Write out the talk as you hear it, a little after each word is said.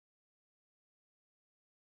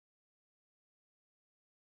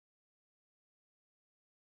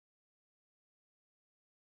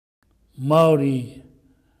Maori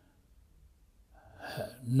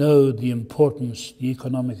know the importance, the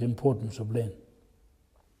economic importance of land.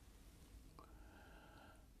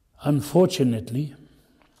 Unfortunately,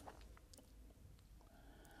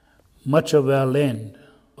 much of our land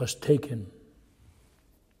was taken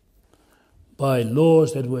by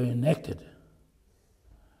laws that were enacted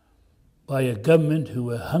by a government who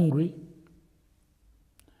were hungry,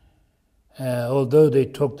 although they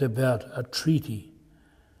talked about a treaty.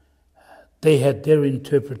 They had their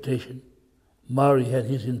interpretation. Maori had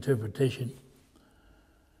his interpretation.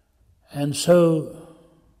 And so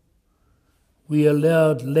we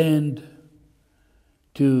allowed land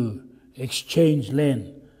to exchange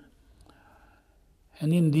land.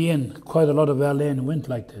 And in the end, quite a lot of our land went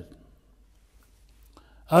like that.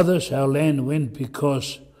 Others, our land went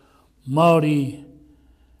because Maori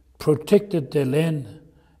protected their land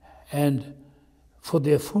and for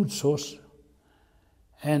their food source.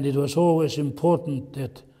 And it was always important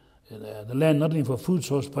that the land, not only for food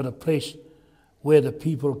source, but a place where the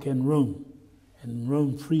people can roam and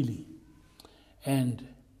roam freely and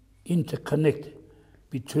interconnect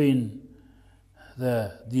between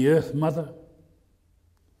the earth mother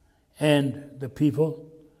and the people.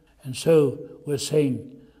 And so we're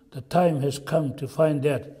saying the time has come to find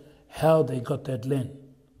out how they got that land.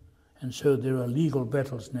 And so there are legal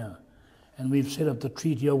battles now. And we've set up the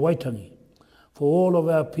Treaty of Waitangi. For all of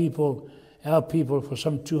our people for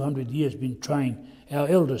some 200 years been trying, our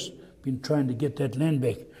elders been trying to get that land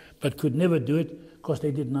back, but could never do it because they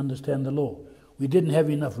didn't understand the law. We didn't have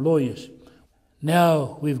enough lawyers.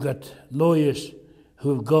 Now we've got lawyers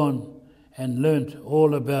who have gone and learnt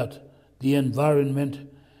all about the environment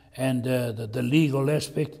and the legal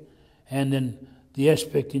aspect, and then the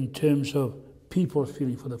aspect in terms of people's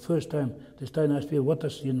feeling. For the first time, they're starting to ask people, what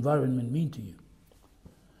does the environment mean to you?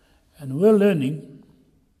 And we're learning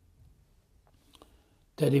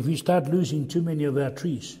that if we start losing too many of our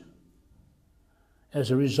trees,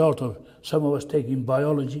 as a result of some of us taking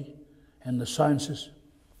biology and the sciences,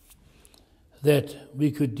 that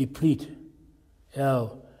we could deplete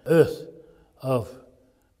our earth of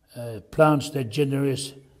plants that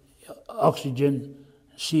generate oxygen,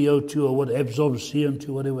 CO2, or what absorbs CO2,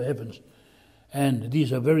 whatever happens. And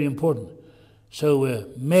these are very important. So we're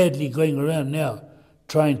madly going around now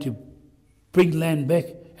trying to bring land back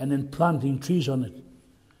and then planting trees on it.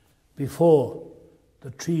 Before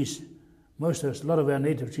the trees, most of us, a lot of our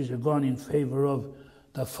native trees have gone in favor of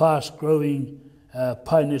the fast-growing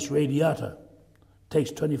Pinus radiata.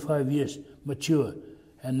 Takes 25 years, mature,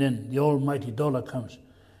 and then the almighty dollar comes.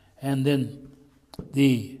 And then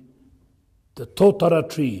the totara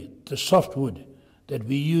tree, the softwood that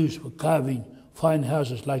we use for carving fine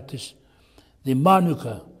houses like this, the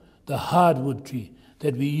manuka, the hardwood tree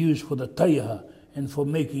that we use for the taiaha and for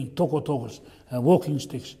making tokotokos, walking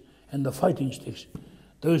sticks, and the fighting sticks.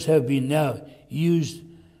 Those have been now used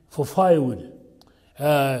for firewood.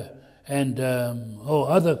 Other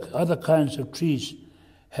kinds of trees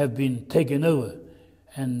have been taken over,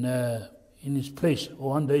 and in its place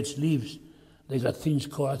or under its leaves, they got things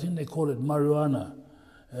called, I think they call it marijuana,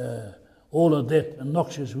 all of that, and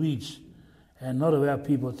noxious weeds. And a lot of our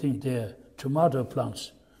people think they're tomato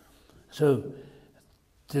plants. So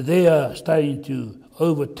they are starting to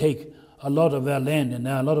overtake a lot of our land, and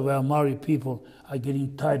now a lot of our Maori people are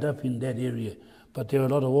getting tied up in that area. But there are a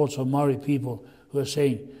lot of also Maori people who are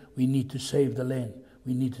saying, we need to save the land,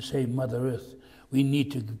 we need to save Mother Earth, we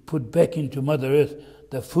need to put back into Mother Earth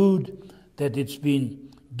the food that it's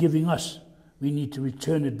been giving us. We need to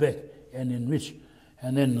return it back and enrich.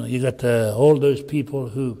 And then you got all those people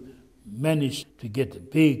who managed to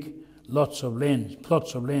get big plots of land.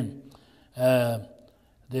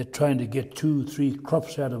 They're trying to get 2-3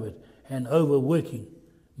 crops out of it and overworking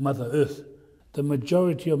Mother Earth. The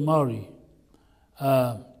majority of Maori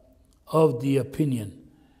are of the opinion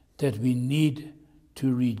that we need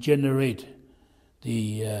to regenerate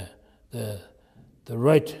the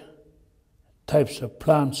right types of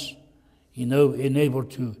plants,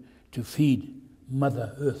 enabled to feed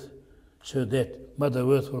Mother Earth, so that Mother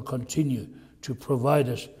Earth will continue to provide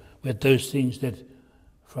us with those things that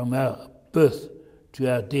from our birth to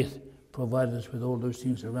our death provide us with all those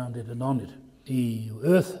things around it and on it. The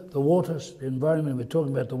earth, the waters, the environment, we're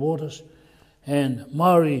talking about the waters, and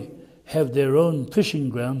Maori have their own fishing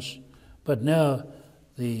grounds, but now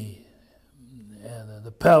the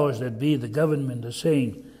powers that be, the government, are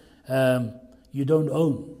saying, you don't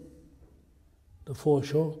own the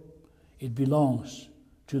foreshore, it belongs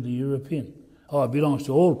to the European, or it belongs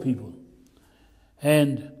to all people.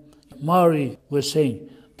 And Maori were saying,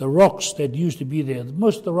 the rocks that used to be there,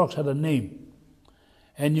 most of the rocks had a name,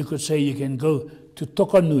 And you could say you can go to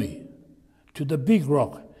Tokanui, to the big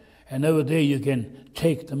rock, and over there you can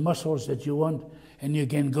take the mussels that you want, and you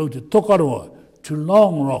can go to Tokaroa, to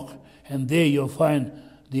Long Rock, and there you'll find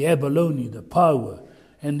the abalone, the paua.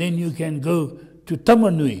 And then you can go to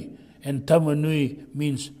Tamanui, and Tamanui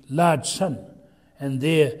means large sun. And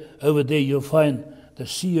over there you'll find the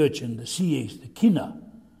sea urchin, the sea ace, the kina.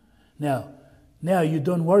 Now you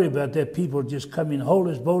don't worry about that. People just come in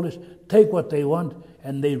holers, bowlers, take what they want,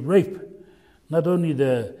 and they rape not only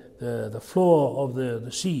the floor of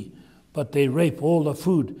the sea, but they rape all the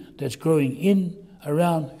food that's growing in,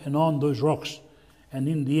 around, and on those rocks. And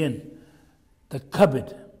in the end, the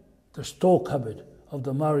cupboard, the store cupboard of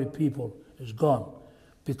the Maori people is gone,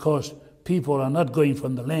 because people are not going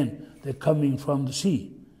from the land, they're coming from the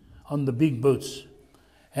sea on the big boats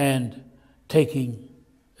and taking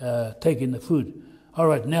the food. All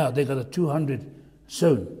right, now they got a 200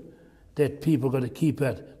 zone that people got to keep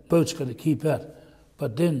out, boats got to keep out.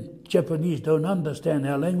 But then Japanese don't understand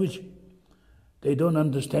our language. They don't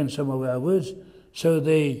understand some of our words, so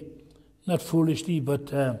they, not foolishly,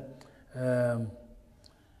 but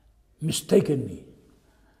mistakenly,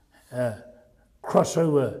 cross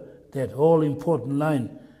over that all-important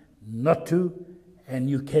line, not to, and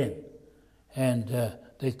you can. And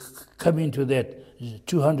they come into that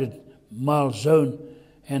 200-mile zone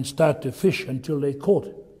and start to fish until they're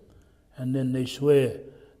caught. And then they swear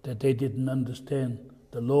that they didn't understand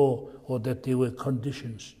the law or that there were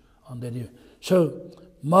conditions on that area. So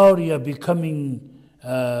Maori are becoming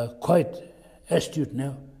quite astute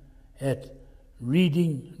now at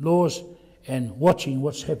reading laws and watching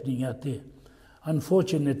what's happening out there.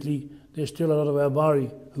 Unfortunately, there's still a lot of our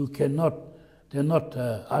Maori who they're not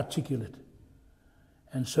articulate.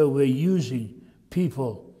 And so we're using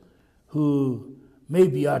people who may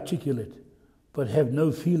be articulate but have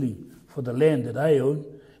no feeling for the land that I own,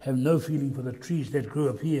 have no feeling for the trees that grew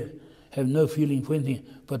up here, have no feeling for anything,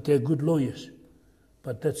 but they're good lawyers.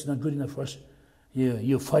 But that's not good enough for us.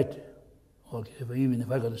 You fight, or even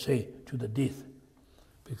if I got to say, to the death,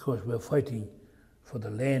 because we're fighting for the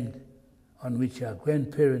land on which our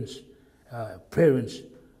grandparents, our parents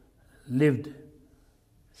lived,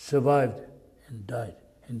 survived, and died,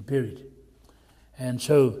 and buried. And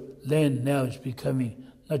so land now is becoming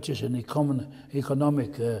not just an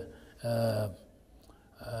economic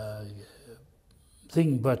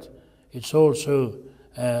thing, but it's also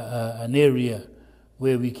an area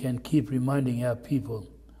where we can keep reminding our people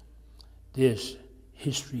there's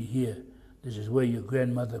history here. This is where your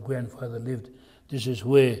grandmother, grandfather lived. This is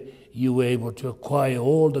where you were able to acquire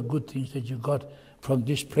all the good things that you got from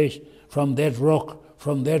this place, from that rock,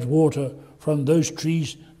 from that water, from those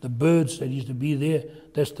trees, the birds that used to be there.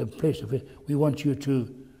 That's the place of it. We want you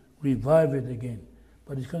to revive it again.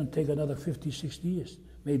 But it's going to take another 50, 60 years,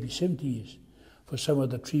 maybe 70 years for some of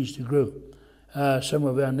the trees to grow. Some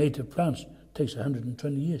of our native plants takes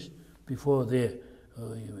 120 years before they're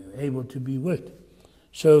able to be worked.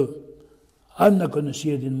 So I'm not going to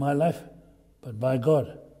see it in my life, but by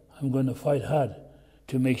God, I'm going to fight hard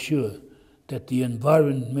to make sure that the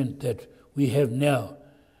environment that we have now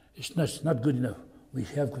is not good enough. We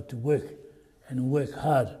have got to work and work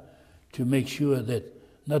hard to make sure that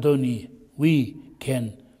not only we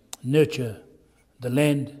can nurture the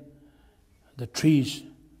land, the trees,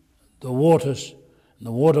 the waters, and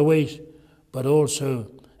the waterways, but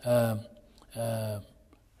also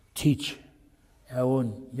teach our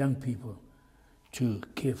own young people to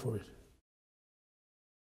care for it.